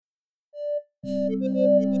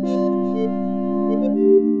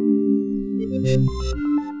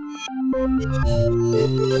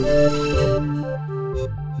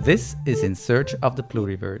This is In Search of the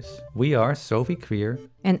Pluriverse. We are Sophie Krier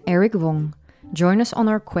and Eric Wong. Join us on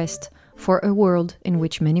our quest for a world in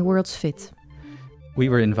which many worlds fit. We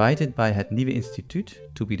were invited by Het Nieuwe Instituut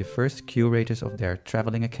to be the first curators of their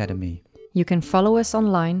traveling academy. You can follow us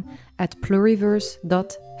online at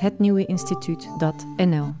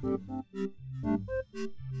pluriverse.hetnieuweinstituut.nl.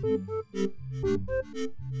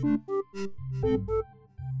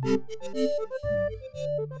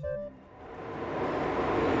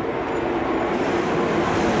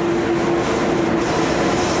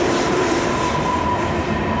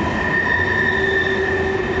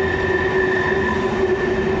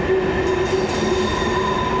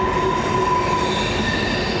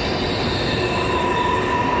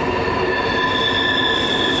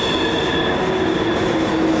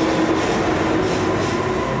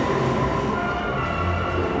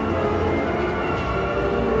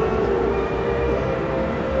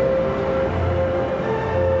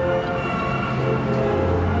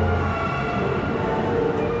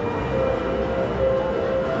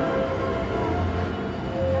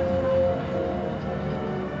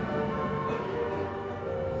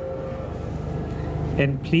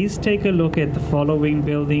 And please take a look at the following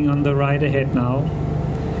building on the right ahead now.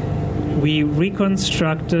 We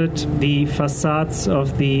reconstructed the facades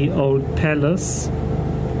of the old palace.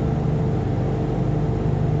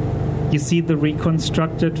 You see the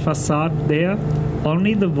reconstructed facade there?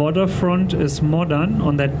 Only the waterfront is modern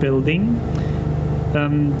on that building.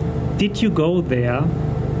 Did you go there?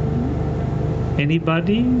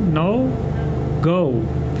 Anybody? No? Go.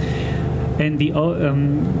 And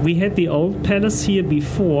we had the old palace here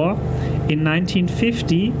before. In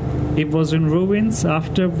 1950, it was in ruins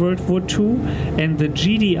after World War II, and the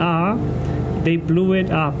GDR, they blew it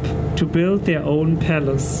up to build their own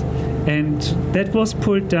palace. And that was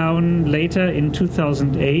pulled down later in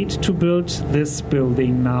 2008 to build this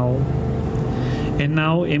building now. And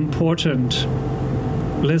now, important,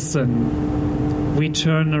 listen, we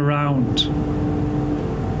turn around.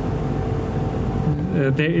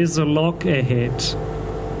 There is a lock ahead.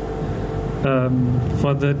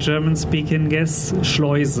 For the German-speaking guests,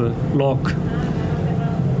 Schleuse, lock.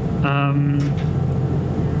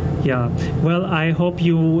 Yeah. Well, I hope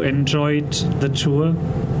you enjoyed the tour.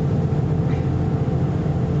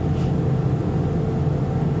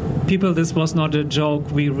 People, this was not a joke.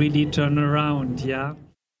 We really turn around, yeah?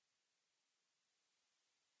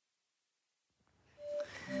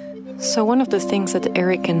 So one of the things that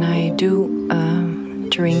Eric and I do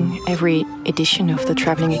during every edition of the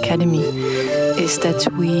Traveling Academy is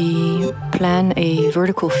that we plan a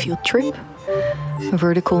vertical field trip.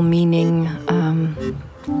 Vertical meaning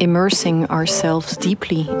immersing ourselves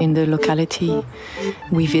deeply in the locality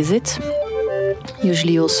we visit.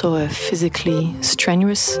 Usually also a physically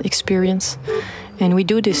strenuous experience. And we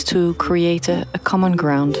do this to create a common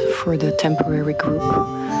ground for the temporary group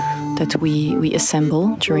that we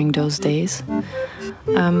assemble during those days.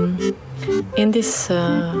 In this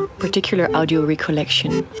particular audio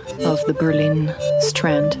recollection of the Berlin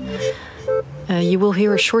Strand, you will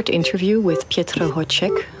hear a short interview with Pietro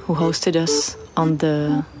Hocek, who hosted us on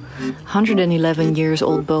the 111 years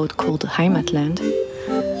old boat called Heimatland.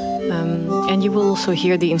 And you will also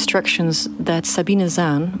hear the instructions that Sabine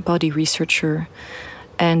Zahn, body researcher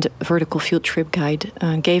and vertical field trip guide,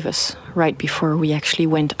 gave us right before we actually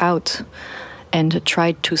went out and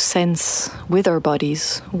tried to sense with our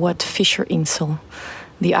bodies what Fischerinsel,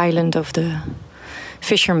 the island of the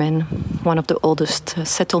fishermen, one of the oldest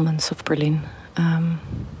settlements of Berlin,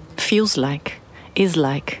 feels like, is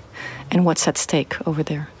like, and what's at stake over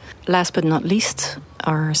there. Last but not least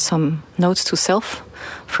are some notes to self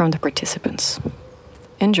from the participants.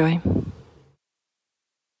 Enjoy.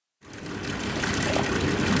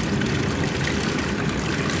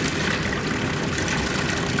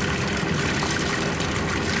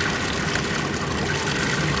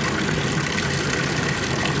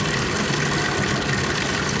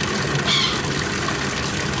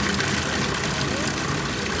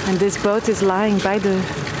 And this boat is lying by the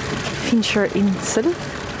Fischerinsel.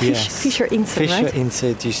 Yes. Fischerinsel, right? Fischerinsel,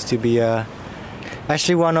 it used to be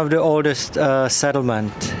actually one of the oldest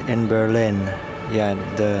settlement in Berlin. Yeah,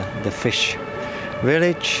 the fish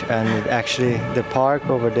village, and actually the park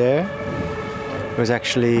over there was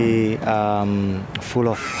actually full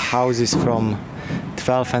of houses from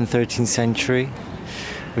 12th and 13th century,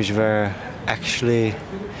 which were actually,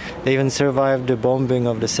 they even survived the bombing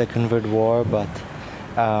of the Second World War, but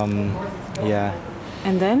yeah,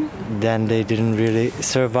 And then? Then they didn't really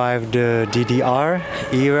survive the DDR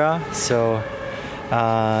era, so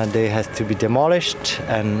they had to be demolished,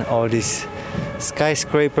 and all these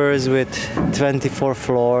skyscrapers with 24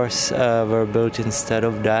 floors were built instead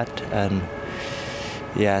of that. And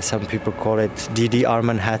yeah, some people call it DDR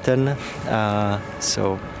Manhattan.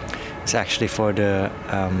 So it's actually for the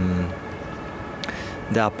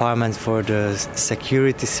apartments for the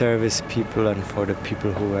security service people and for the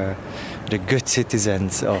people who were the good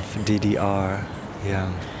citizens of DDR. Yeah.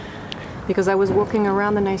 Because I was walking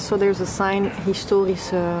around and I saw there's a sign,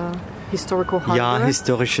 historical harbor. Yeah,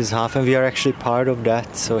 historisches Hafen. We are actually part of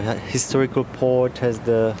that. So historical port has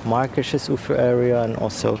the Märkisches Ufer area and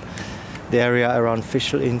also the area around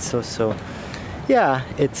Fischerinsel. So yeah,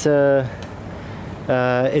 it's a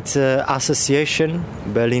association,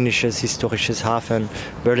 Berlinisches Historisches Hafen,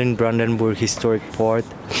 Berlin-Brandenburg Historic Port.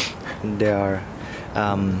 There are,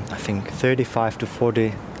 I think, 35 to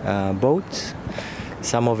 40 boats.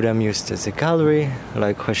 Some of them used as a gallery,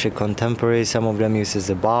 like Hoche Contemporary. Some of them used as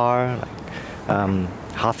a bar, like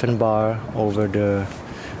Hafen Bar over the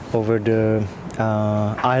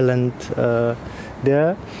island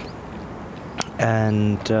there.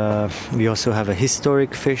 And we also have a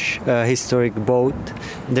historic boat.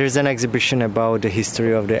 There's an exhibition about the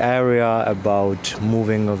history of the area, about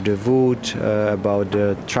moving of the wood, about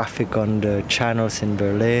the traffic on the channels in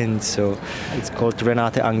Berlin. So it's called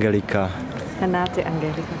Renate Angelika. Renate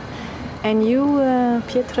Angelika. And you,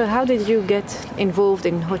 Pietro, how did you get involved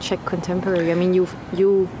in Hoche Contemporary? I mean,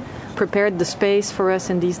 you prepared the space for us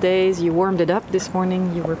in these days. You warmed it up this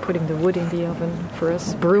morning. You were putting the wood in the oven for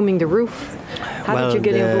us, brooming the roof. How did you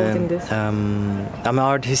get involved in this? I'm an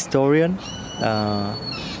art historian,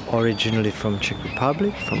 originally from Czech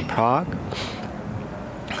Republic, from Prague.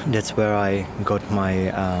 That's where I got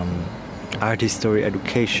my art history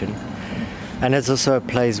education. And it's also a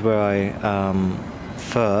place where I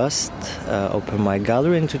first opened my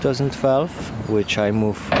gallery in 2012, which I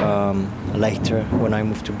moved later when I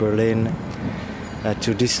moved to Berlin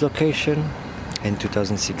to this location in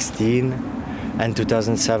 2016. And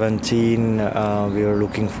 2017 we were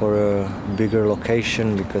looking for a bigger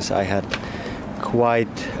location because I had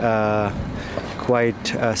quite a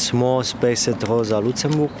small space at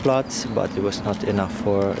Rosa-Luxemburg-Platz, but it was not enough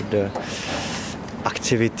for the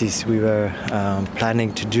activities we were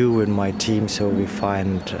planning to do with my team, so we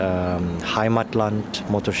find Heimatland,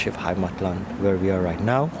 Motorschiff Heimatland, where we are right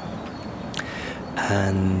now.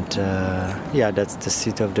 And that's the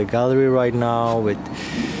seat of the gallery right now, with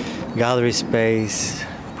gallery space,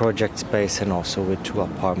 project space, and also with 2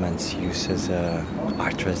 apartments used as a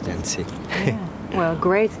art residency. Yeah. Well,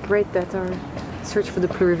 great that our search for the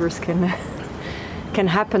Blue Rivers can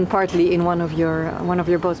happen partly in one of your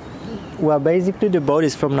boats. Well, basically the boat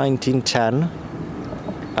is from 1910,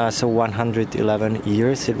 so 111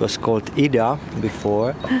 years. It was called Ida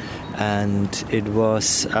before, and it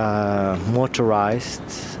was motorized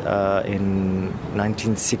in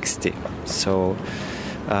 1960. So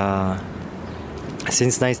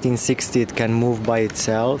since 1960 it can move by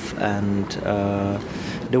itself, and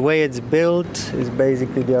the way it's built is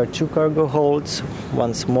basically there are 2 cargo holds,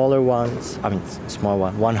 one smaller one, small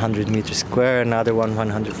one, 100 meters square, another one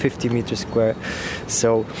 150 meters square.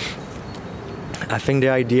 So I think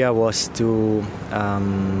the idea was to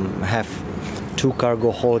have 2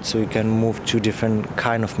 cargo holds so you can move 2 different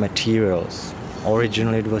kind of materials.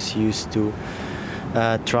 Originally it was used to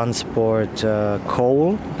transport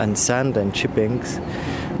coal and sand and chippings.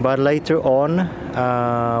 But later on,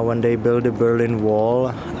 when they built the Berlin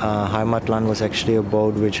Wall, Heimatland was actually a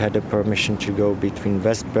boat which had the permission to go between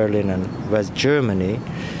West Berlin and West Germany.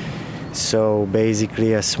 So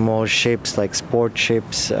basically, small ships like sport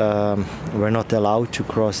ships were not allowed to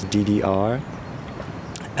cross DDR.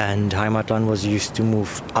 And Heimatland was used to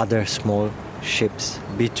move other small ships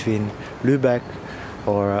between Lübeck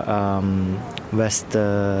or West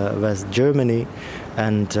Germany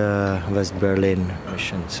and West Berlin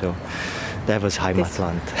mission. So that was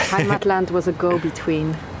Heimatland. Heimatland was a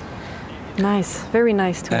go-between. Nice, very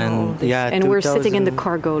nice to know all this. Yeah, and we're sitting in the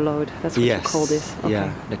cargo load. That's what you call this. Okay.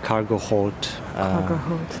 Yeah, the cargo hold. Cargo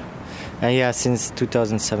hold. And since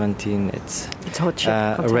 2017 it's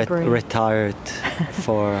retired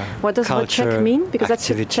for What does Hoček mean? Because that's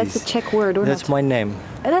a Czech word, or that's not? my name.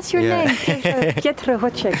 That's your name, Pietro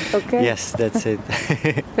Hoček, okay? Yes, that's it.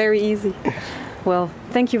 Very easy. Well,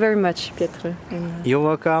 thank you very much, Pietro. And, you're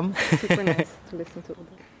welcome. Super nice to listen to all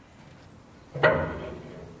that.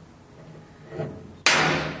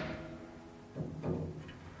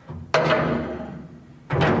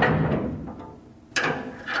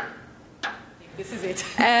 This is it.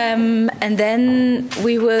 And then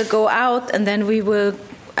we will go out, and then we will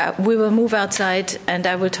move outside, and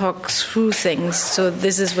I will talk through things. So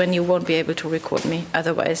this is when you won't be able to record me.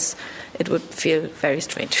 Otherwise, it would feel very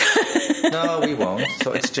strange. No, we won't.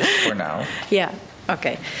 So it's just for now. Yeah.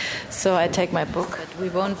 Okay. So I take my book. But we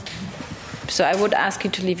won't. So I would ask you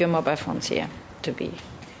to leave your mobile phones here, to be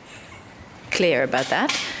clear about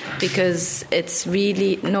that, because it's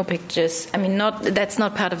really no pictures. I mean, that's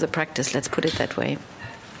not part of the practice. Let's put it that way.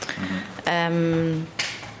 Mm-hmm.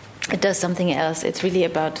 It does something else. It's really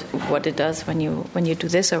about what it does when you do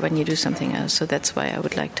this or when you do something else. So that's why I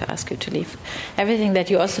would like to ask you to leave everything that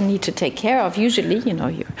you also need to take care of. Usually,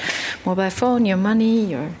 your mobile phone, your money,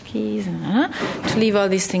 your keys, to leave all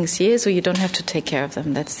these things here, so you don't have to take care of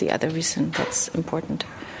them. That's the other reason that's important.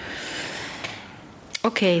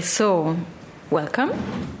 Okay, so welcome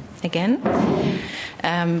again.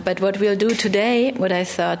 But what we'll do today, what I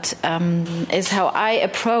thought, is how I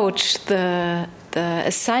approach the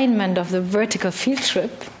assignment of the vertical field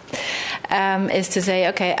trip, is to say,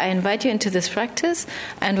 okay, I invite you into this practice,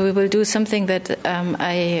 and we will do something that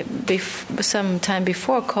I some time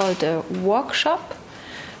before called a workshop.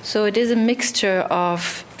 So it is a mixture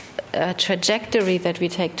of a trajectory that we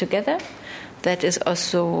take together that is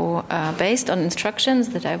also based on instructions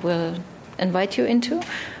that I will invite you into.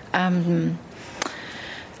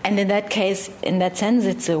 And in that case, in that sense,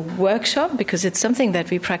 it's a workshop because it's something that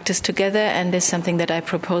we practice together, and it's something that I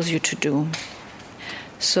propose you to do.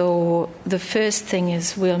 So the first thing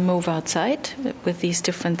is we'll move outside with these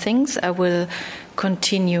different things. I will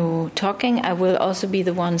continue talking. I will also be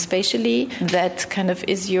the one spatially that kind of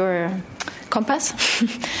is your compass.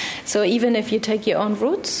 So even if you take your own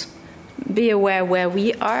routes, be aware where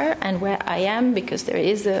we are and where I am, because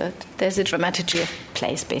there's a dramaturgy of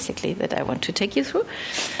place, basically, that I want to take you through.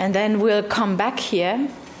 And then we'll come back here,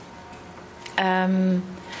 and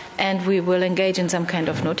we will engage in some kind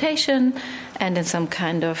of notation and in some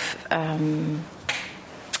kind of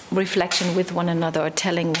reflection with one another or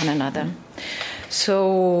telling one another.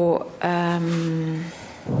 So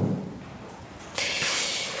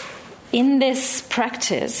in this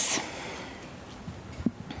practice,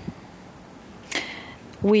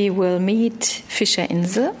 we will meet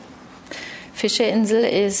Fischerinsel. Fischerinsel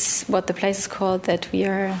is what the place is called that we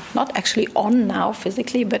are not actually on now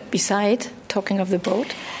physically, but beside, talking of the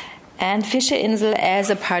boat. And Fischerinsel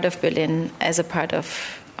as a part of Berlin, as a part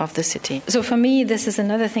of the city. So for me, this is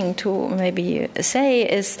another thing to maybe say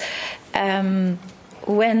is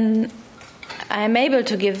when I'm able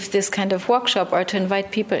to give this kind of workshop or to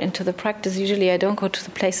invite people into the practice, usually I don't go to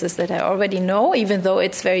the places that I already know, even though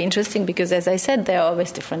it's very interesting because, as I said, they're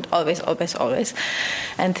always different, always.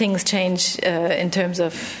 And things change in terms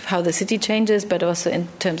of how the city changes, but also in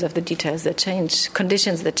terms of the details that change,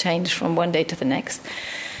 conditions that change from one day to the next.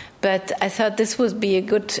 But I thought this would be a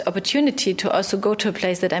good opportunity to also go to a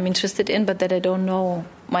place that I'm interested in, but that I don't know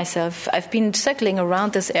myself. I've been circling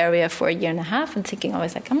around this area for a year and a half and thinking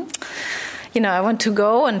always like, I want to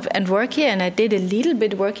go and work here, and I did a little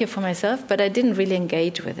bit work here for myself, but I didn't really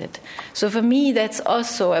engage with it. So for me, that's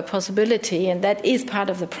also a possibility, and that is part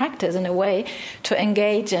of the practice in a way, to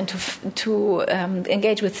engage and to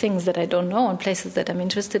engage with things that I don't know and places that I'm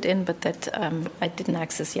interested in, but that I didn't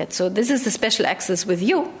access yet. So this is the special access with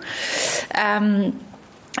you, and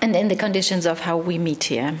in the conditions of how we meet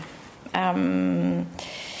here.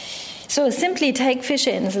 So simply take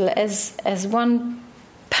Fischerinsel as one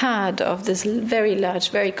part of this very large,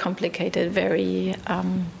 very complicated, very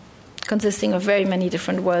consisting of very many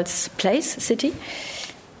different worlds, place, city.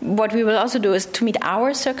 What we will also do is to meet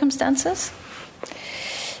our circumstances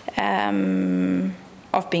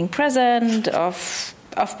of being present, of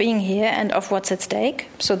being here, and of what's at stake.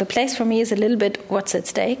 So the place for me is a little bit what's at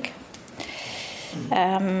stake.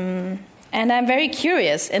 And I'm very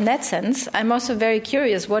curious in that sense. I'm also very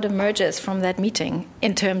curious what emerges from that meeting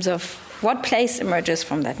in terms of what place emerges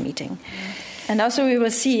from that meeting. And also we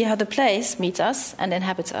will see how the place meets us and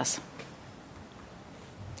inhabits us.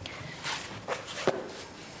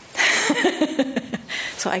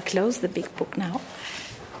 So I close the big book now.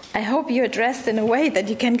 I hope you're dressed in a way that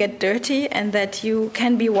you can get dirty and that you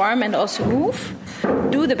can be warm and also move.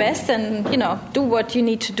 Do the best and, do what you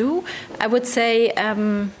need to do. I would say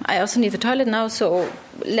I also need the toilet now, so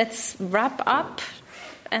let's wrap up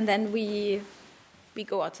and then we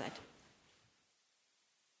go outside.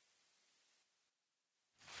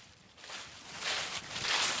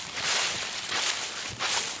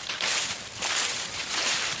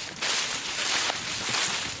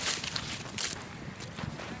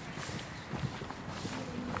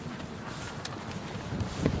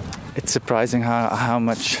 It's surprising how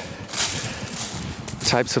much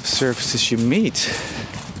types of surfaces you meet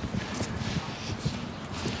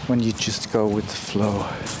when you just go with the flow.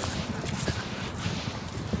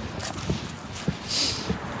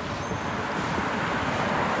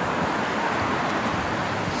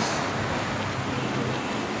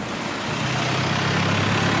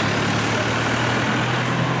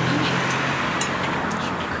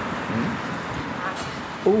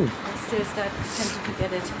 Oh. I still tend to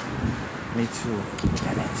forget it. Me too.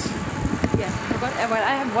 Damn it. Yeah, well,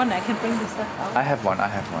 I have one. I can bring the stuff out. I have one.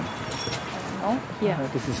 Oh, yeah.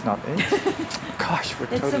 This is not it. Gosh, we're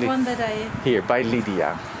it's totally... the one that I... Here, by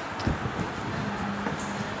Lydia.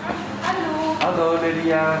 Hallo. Hello,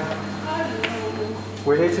 Lydia. Hallo.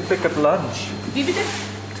 We're here to pick up lunch. Wie bitte?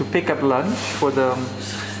 To pick up lunch for the...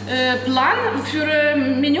 Plan für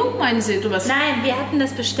Menü, meinen Sie, oder was? Nein, wir hatten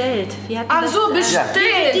das bestellt. Wir hatten Ach so,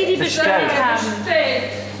 bestellt. Die bestellt haben. Bestellt.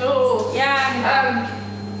 So. Ja, genau.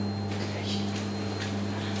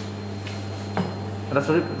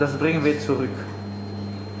 Das bringen wir zurück.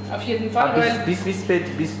 Auf jeden Fall. Bis wie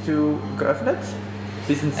spät bist du geöffnet?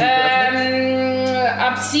 Sind Sie geöffnet?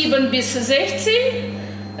 Ab 7 bis 16.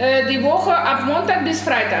 Die Woche ab Montag bis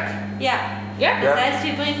Freitag. Ja. Ja? Das heißt,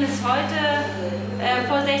 wir bringen es heute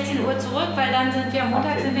vor 16 Uhr zurück, weil dann sind wir am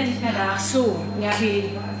Montag sind wir nicht mehr da. Ach so,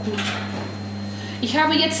 okay, gut. Ich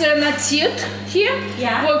habe jetzt notiert hier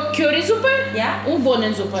Currysuppe und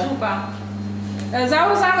Bohnensuppe. Super.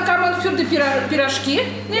 Saure Sahne kann man für die Пирожки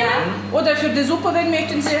nehmen oder für die Suppe, wenn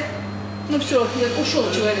möchten Sie. Ну все,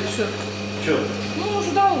 ушел человек, все. Sure. Ну,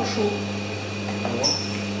 уже да, ушел.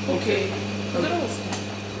 Окей. Пожалуйста.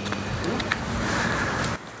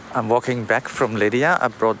 I'm walking back from Lydia. I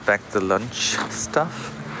brought back the lunch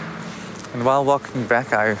stuff. And while walking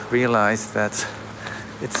back, I realized that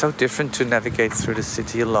it's so different to navigate through the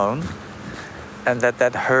city alone. And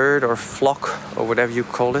that herd or flock, or whatever you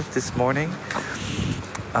call it, this morning,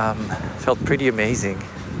 felt pretty amazing.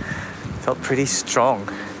 Felt pretty strong.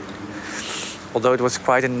 Although it was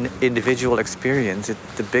quite an individual experience,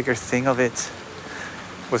 the bigger thing of it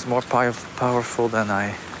was more powerful than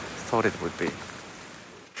I thought it would be.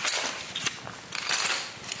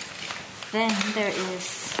 Then there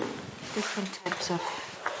is different types of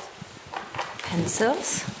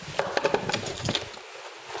pencils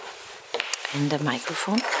and a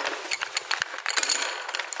microphone.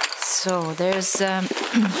 So there's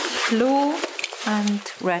blue and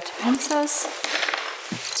red pencils.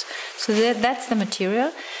 So that's the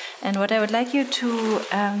material. And what I would like you to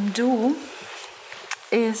do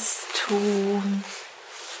is to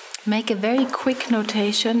make a very quick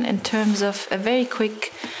notation in terms of a very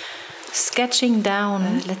quick sketching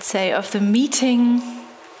down, let's say, of the meeting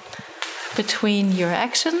between your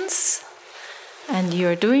actions and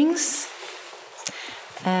your doings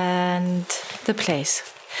and the place.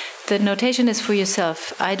 The notation is for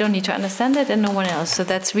yourself. I don't need to understand it and no one else. So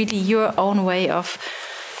that's really your own way of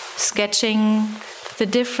sketching the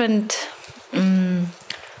different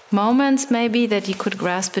moments maybe that you could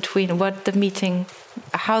grasp between what the meeting,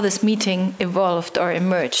 how this meeting evolved or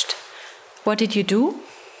emerged. What did you do?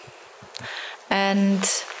 And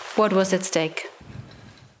what was at stake?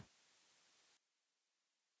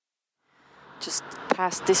 Just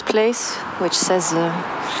past this place, which says,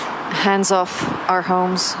 hands off our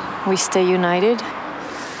homes, we stay united.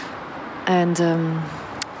 And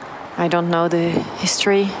I don't know the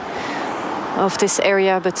history of this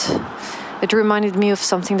area, but it reminded me of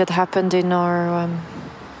something that happened in our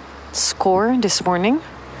score this morning.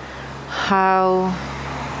 How,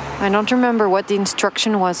 I don't remember what the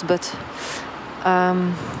instruction was, but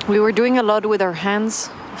we were doing a lot with our hands,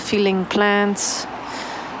 feeling plants,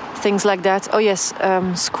 things like that. Oh yes,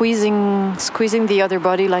 squeezing the other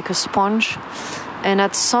body like a sponge. And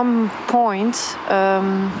at some point,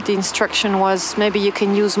 the instruction was maybe you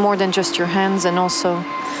can use more than just your hands and also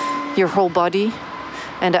your whole body.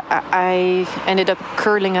 And I ended up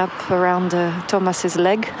curling up around Thomas's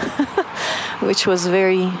leg, which was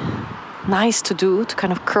very nice to do, to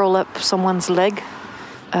kind of curl up someone's leg.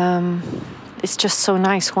 It's just so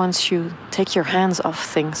nice once you take your hands off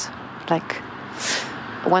things, like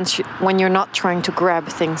when you're not trying to grab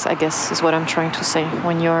things, I guess is what I'm trying to say.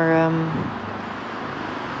 When you're,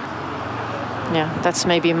 that's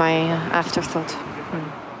maybe my afterthought.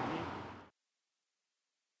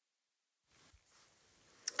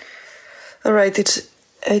 All right, it's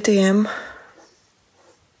 8 a.m.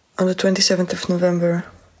 on the 27th of November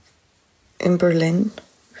in Berlin.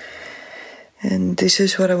 And this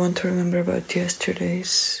is what I want to remember about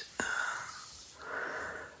yesterday's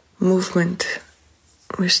movement.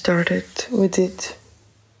 We did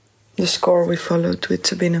the score we followed with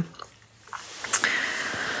Sabine.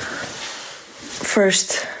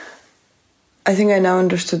 First, I think I now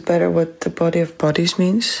understood better what the body of bodies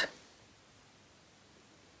means.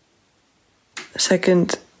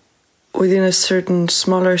 Second, within a certain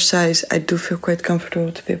smaller size, I do feel quite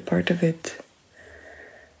comfortable to be a part of it.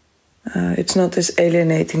 It's not as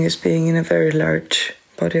alienating as being in a very large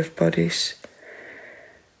body of bodies.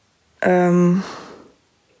 And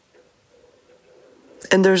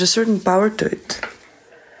there's a certain power to it.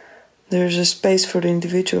 There's a space for the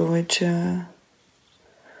individual which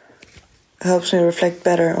helps me reflect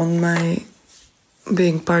better on my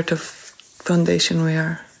being part of Foundation We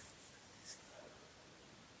Are.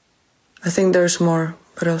 I think there's more,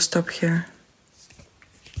 but I'll stop here.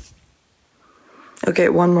 Okay,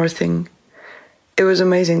 one more thing. It was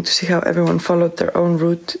amazing to see how everyone followed their own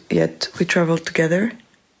route, yet we traveled together.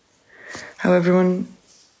 How everyone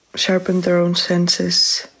sharpened their own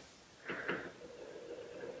senses.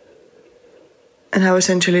 And how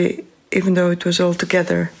essentially, even though it was all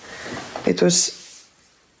together, it was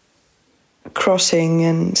crossing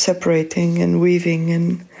and separating and weaving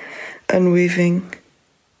and unweaving.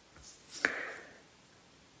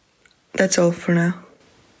 That's all for now.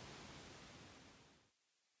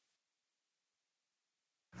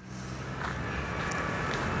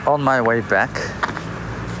 On my way back,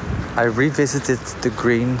 I revisited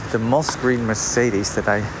the moss green Mercedes that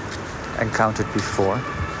I encountered before.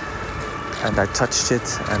 And I touched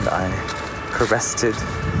it and I caressed it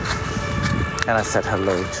and I said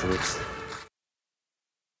hello to it.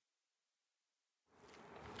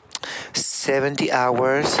 70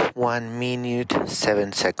 hours, 1 minute,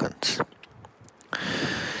 7 seconds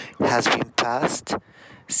has been passed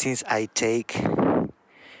since I take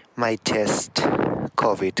my test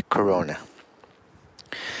COVID Corona.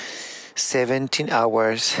 17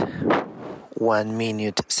 hours, 1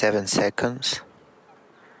 minute, 7 seconds.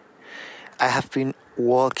 I have been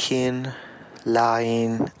walking,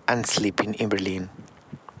 lying and sleeping in Berlin.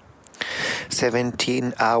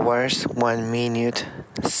 17 hours, 1 minute,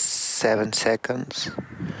 7 seconds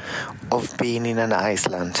of being in an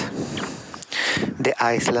island. The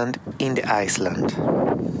island in the island.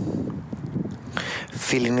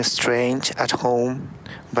 Feeling strange at home,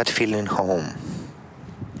 but feeling home.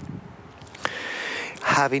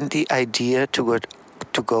 Having the idea to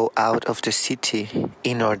go out of the city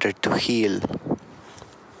in order to heal.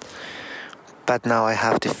 But now I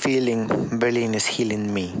have the feeling Berlin is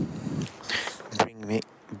healing me,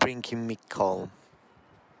 bringing me calm.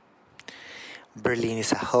 Berlin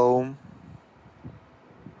is a home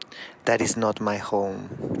that is not my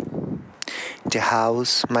home. The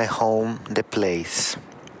house, my home, the place.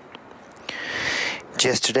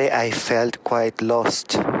 Yesterday I felt quite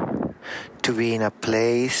lost to be in a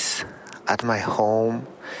place at my home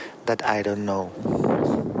that I don't know.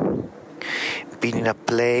 Being in a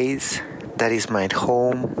place that is my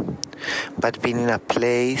home, but being in a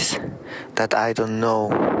place that I don't know.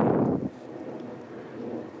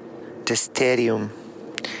 The stadium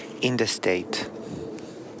in the state.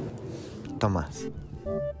 Tomás.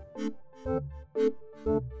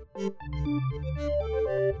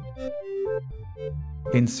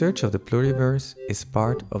 In Search of the Pluriverse is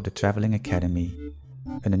part of the Traveling Academy,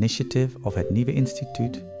 an initiative of het Nieuwe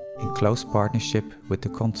Instituut in close partnership with the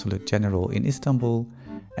Consulate General in Istanbul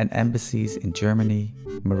and embassies in Germany,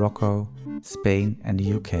 Morocco, Spain and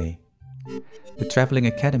the UK. The Traveling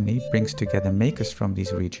Academy brings together makers from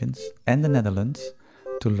these regions and the Netherlands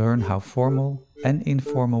to learn how formal and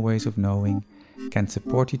informal ways of knowing can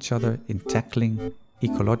support each other in tackling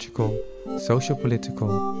ecological,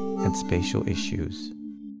 socio-political and spatial issues.